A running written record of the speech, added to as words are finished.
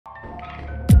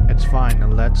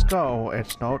fine. Let's go.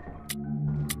 It's not.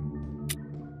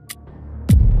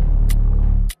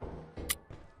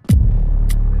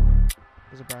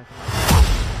 There's a bracket.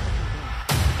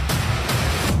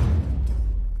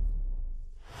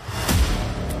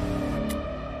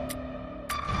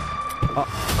 Oh,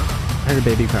 I heard a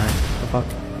baby crying. The fuck?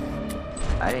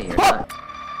 I didn't hear that.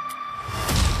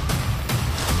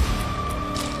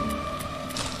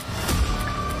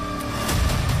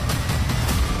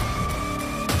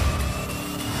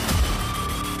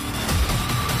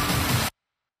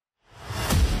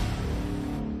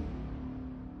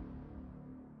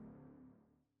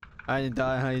 I didn't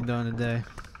die. How you doing today?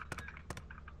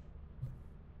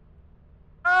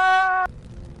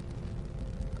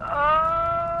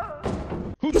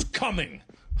 Who's coming?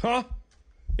 Huh?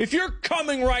 If you're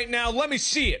coming right now, let me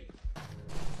see it.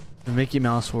 The Mickey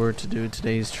Mouse word to do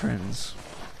today's trends.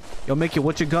 Yo, Mickey,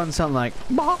 what's your gun sound like?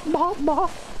 Bah, bah, bah.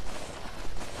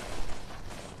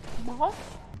 Bah.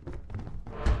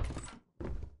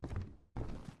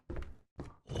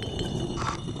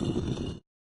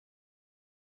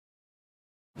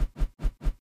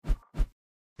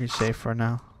 You're safe for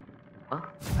now. Huh?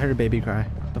 I heard a baby cry.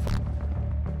 The fuck?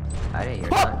 I didn't hear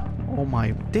that. Oh my,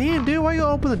 damn, dude, why you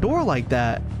open the door like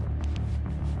that?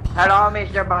 Hello,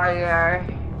 Mr. Buyer.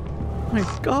 Oh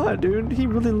my god, dude, he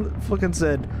really fucking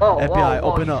said, Oh, FBI,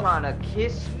 whoa, open you up. trying to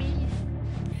kiss me?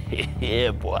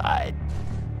 Yeah, boy.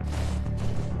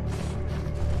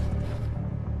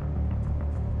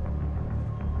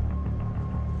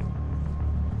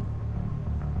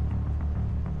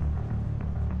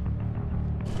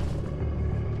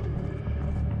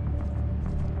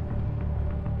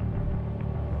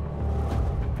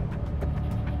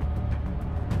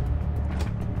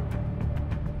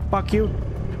 Fuck you.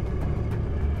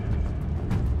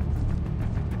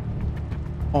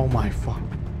 Oh my fuck.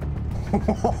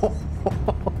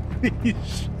 Holy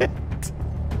shit.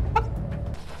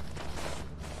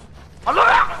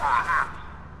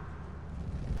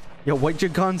 Yo, what'd your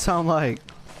gun sound like?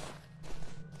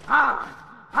 Nah,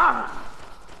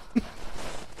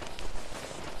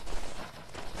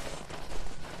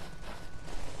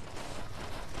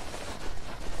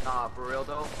 for real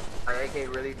though, my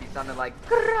AK really be sounding like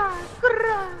grrrah,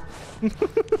 grrrah.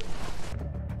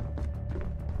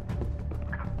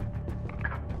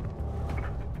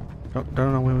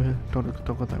 Don't, wait,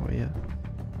 don't go that way yet.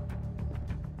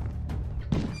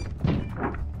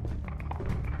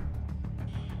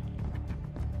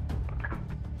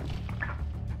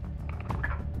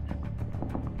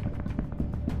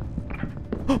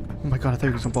 Oh my god, I thought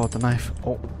you were gonna blow out the knife.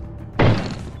 Oh.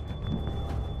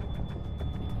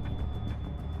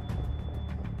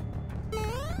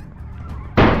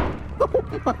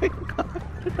 Oh my god.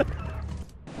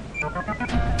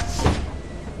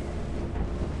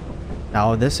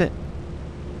 Now this it?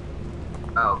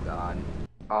 Oh god.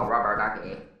 Oh, rubber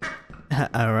ducky.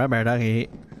 A rubber ducky.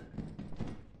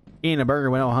 Eating a burger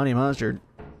with no honey mustard.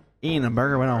 Eating a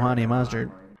burger with no honey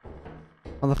mustard.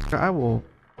 Motherfucker, I will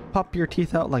pop your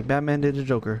teeth out like Batman did to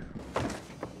Joker.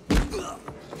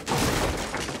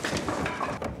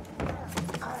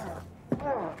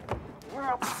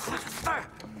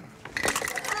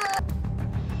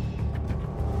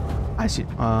 I see.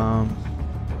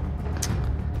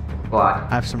 What? I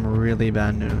have some really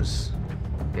bad news.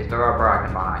 Is there a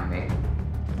bracket behind me?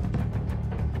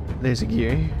 There's a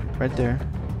gear right there.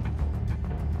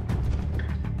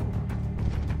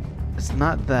 It's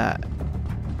not that.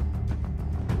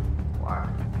 What?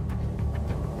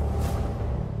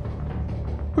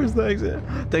 Where's the exit?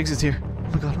 The exit's here.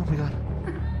 Oh my god, oh my god.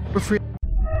 We're free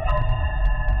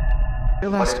at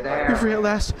last. We're free at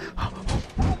last.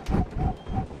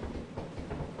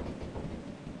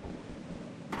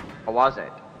 What was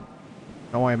it?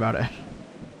 Don't worry about it.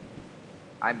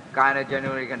 I'm kinda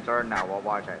genuinely concerned now. What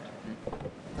was it?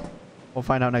 We'll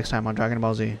find out next time on Dragon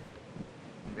Ball Z. I'm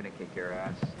gonna kick your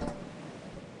ass.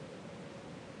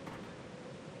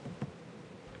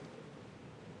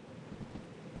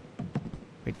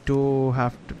 We do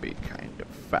have to be kind of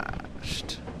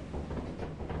fast.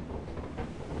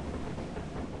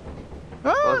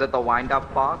 Was it the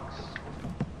wind-up box?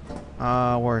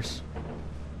 Worse.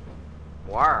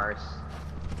 Worse.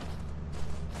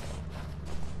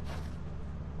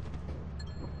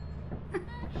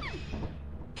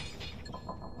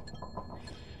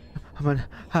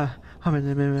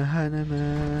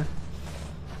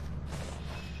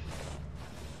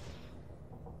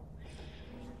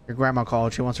 Your grandma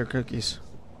called. She wants her cookies.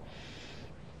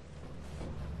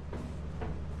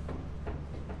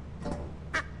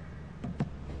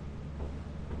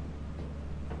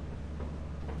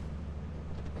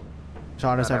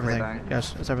 Sean, it's Not everything. everything.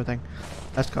 Yes, it's everything.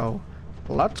 Let's go.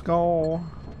 Let's go.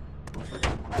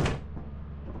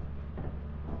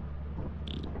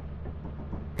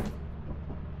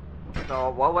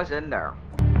 So what was in there?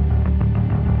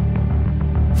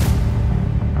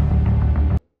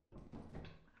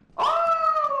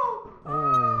 Oh!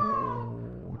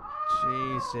 Oh,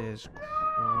 Jesus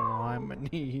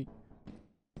criminy.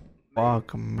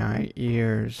 Fuck my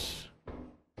ears.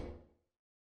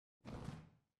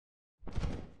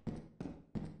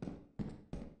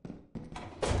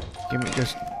 Give me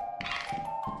just...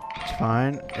 It's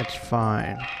fine. It's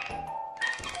fine.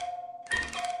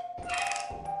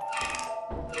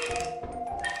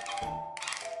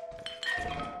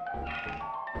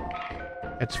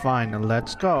 It's fine.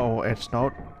 Let's go. It's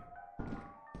not...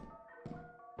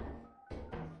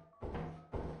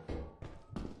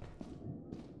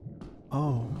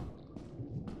 Oh.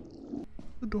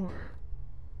 The door.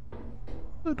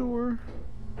 The door.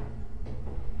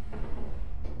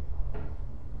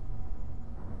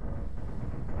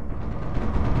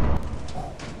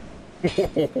 Dude,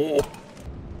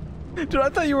 I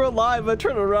thought you were alive. I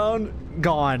turned around.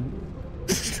 Gone.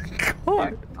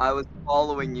 Gone. I was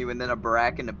following you and then a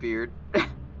bracken appeared.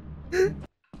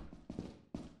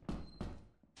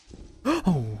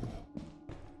 Oh.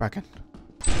 Bracken.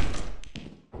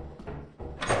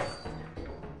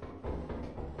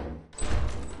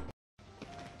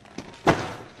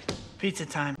 Pizza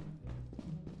time.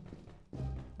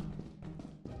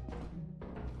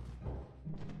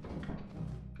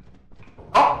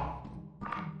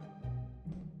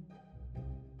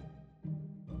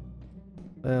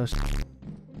 Oh,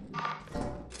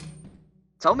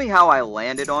 Tell me how I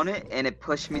landed on it and it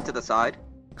pushed me to the side.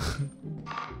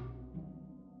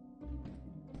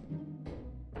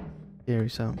 Scary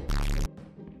sound.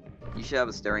 You should have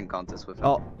a staring contest with it.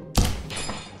 Oh.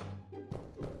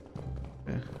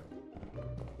 Okay.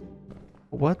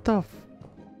 What the f...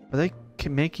 Are they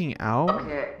making out?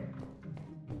 Okay.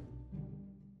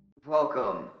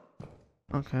 Welcome.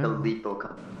 Okay. The Lethal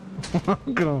Company.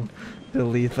 Welcome to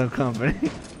Lethal Company.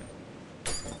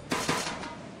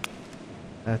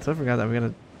 I totally forgot that we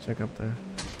gotta check up there.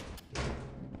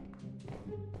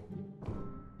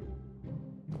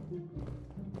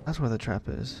 That's where the trap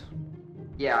is.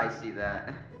 Yeah, I see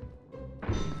that.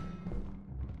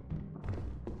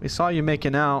 We saw you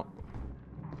making out.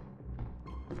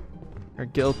 You're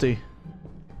guilty.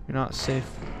 You're not safe.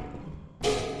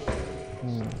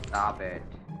 Stop it.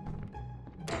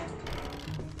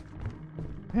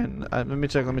 And let me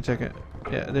check. Let me check it.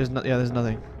 Yeah, there's no. Yeah, there's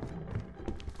nothing.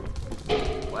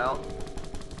 Well,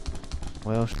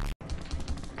 Well.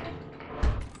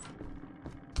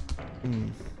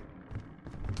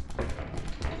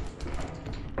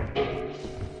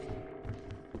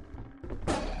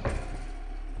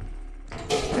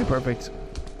 Okay, perfect.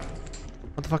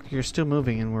 What the fuck? You're still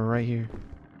moving and we're right here.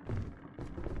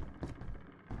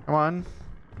 Come on.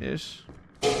 Ish.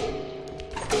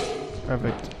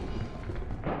 Perfect.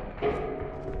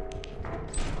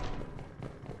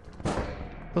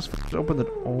 Let's open the...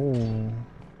 Oh.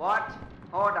 what?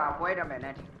 Hold up, wait a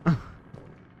minute.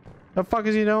 The fuck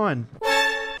is he doing?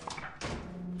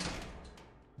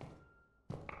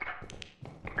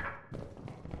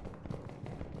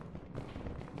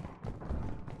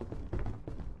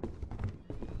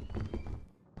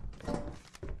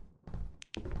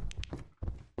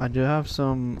 I do have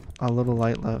a little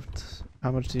light left.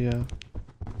 How much do you have?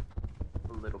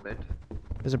 A little bit.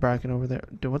 There's a bracken over there.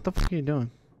 Dude, what the fuck are you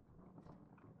doing?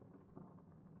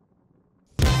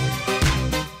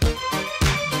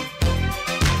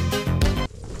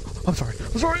 I'm sorry.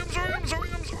 I'm sorry. I'm sorry. I'm sorry.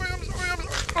 I'm sorry. I'm sorry. I'm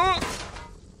sorry. Ah!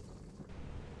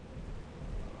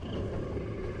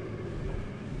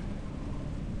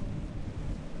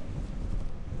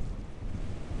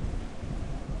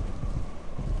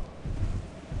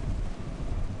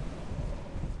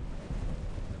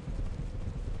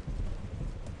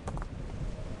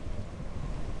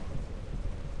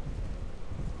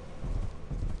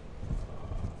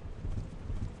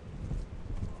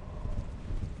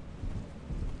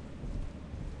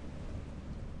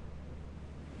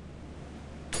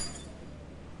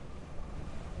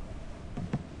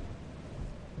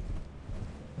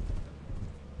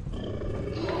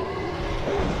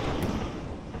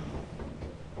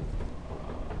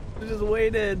 I just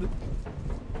waited.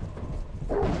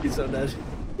 He's so dead.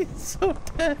 He's so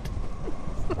dead.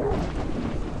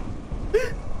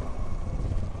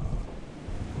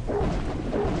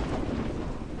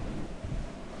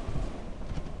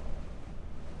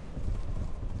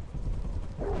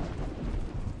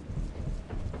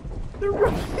 They're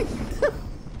running.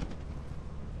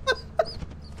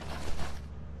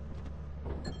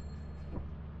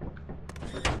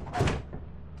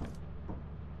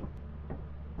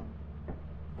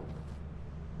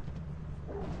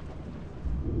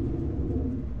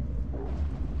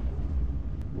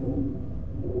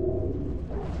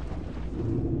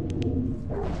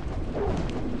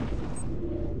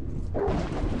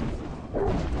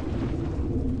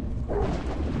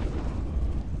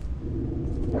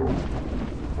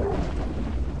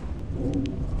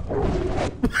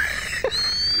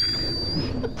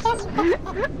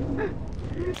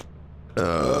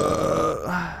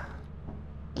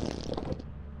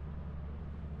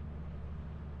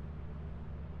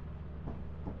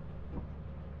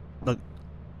 Look.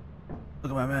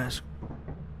 Look at my mask.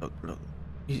 Look, look.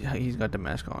 He's got the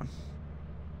mask on.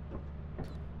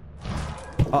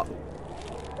 Oh.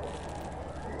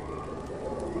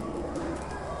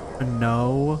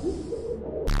 No.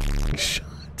 Shut.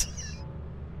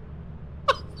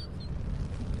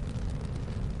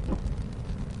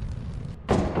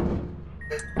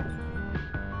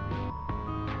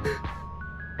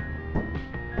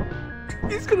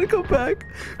 He's gonna come back.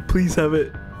 Please have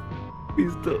it.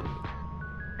 Please don't.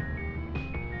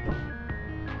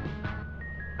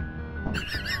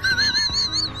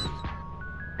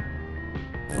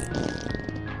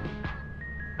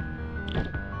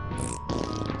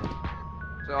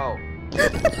 So,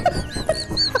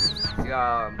 you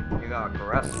gonna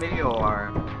caress me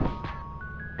or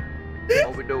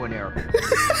what we doing here?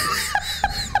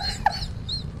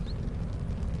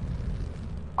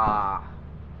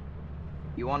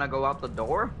 You wanna go out the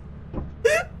door?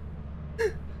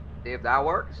 See if that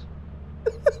works?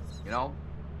 You know,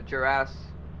 put your ass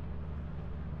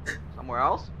somewhere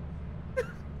else?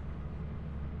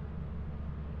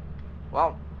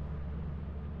 Well,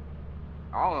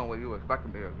 I don't know what you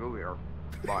expected me to do here,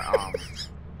 but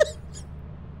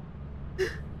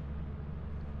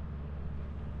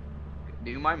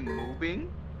do you mind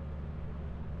moving?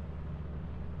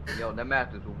 Yo, that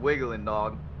mask is wiggling,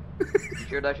 dog. You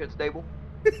sure that shit's stable?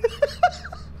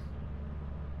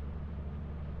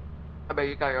 I bet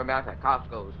you got your mask at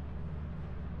Costco's.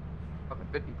 Fucking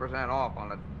 50% off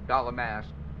on a $1 mask.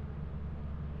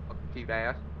 Fucking cheap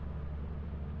ass.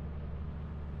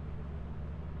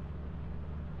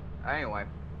 Anyway,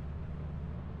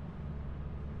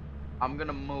 I'm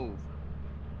gonna move.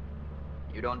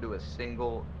 You don't do a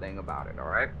single thing about it,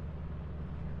 alright?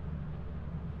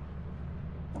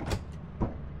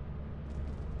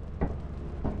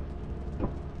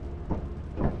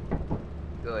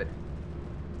 Good.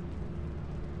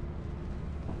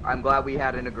 I'm glad we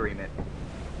had an agreement.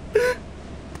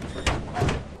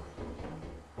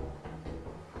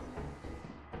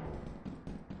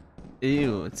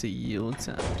 Ew, it's a yield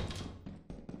sound.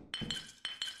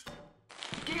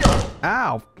 Deal!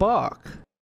 Ow, fuck.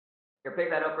 Here, pick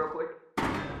that up real quick.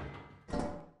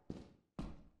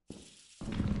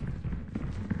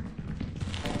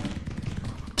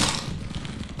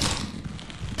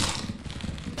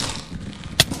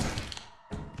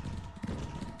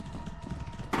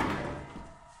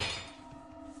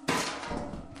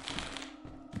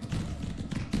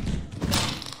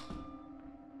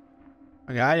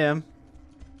 I got him.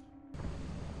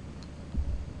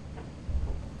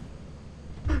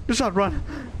 Deshaun, run!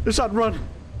 Deshaun, run!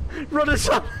 Run,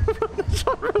 Deshaun! Run,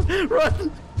 Deshaun, run!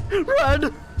 Run!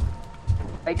 Run!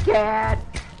 I can't!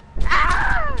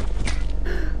 Ah!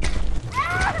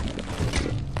 Ah!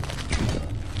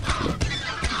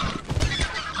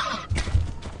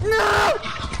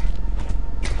 No!